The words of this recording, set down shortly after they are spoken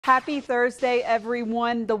Happy Thursday,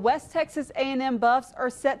 everyone. The West Texas A&M Buffs are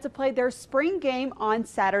set to play their spring game on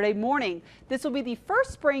Saturday morning. This will be the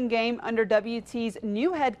first spring game under WT's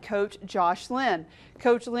new head coach, Josh Lynn.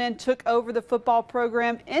 Coach Lynn took over the football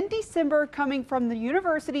program in December, coming from the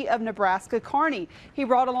University of Nebraska-Kearney. He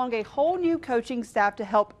brought along a whole new coaching staff to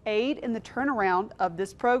help aid in the turnaround of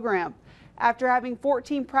this program. After having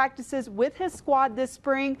 14 practices with his squad this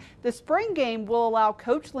spring, the spring game will allow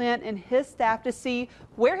Coach Lynn and his staff to see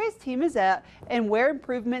where his team is at and where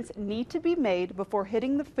improvements need to be made before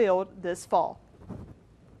hitting the field this fall.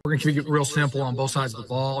 We're going to keep it real simple on both sides of the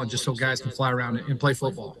ball, and just so guys can fly around and play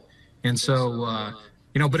football. And so,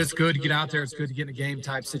 but it's good to get out there. It's good to get in a game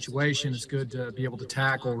type situation. It's good to be able to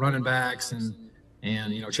tackle running backs and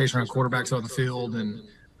chase around quarterbacks on the field. And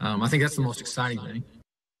I think that's the most exciting thing.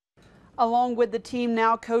 Along with the team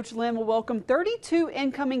now, Coach Lynn will welcome 32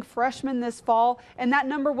 incoming freshmen this fall, and that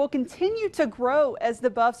number will continue to grow as the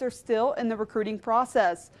Buffs are still in the recruiting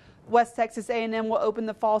process. West Texas A&M will open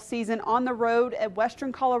the fall season on the road at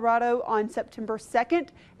Western Colorado on September 2nd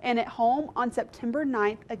and at home on September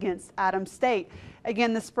 9th against Adams State.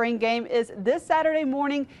 Again, the spring game is this Saturday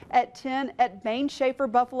morning at 10 at Bain Schaefer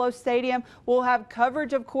Buffalo Stadium. We'll have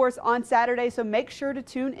coverage, of course, on Saturday, so make sure to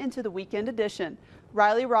tune into the weekend edition.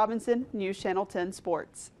 Riley Robinson, News Channel 10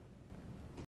 Sports.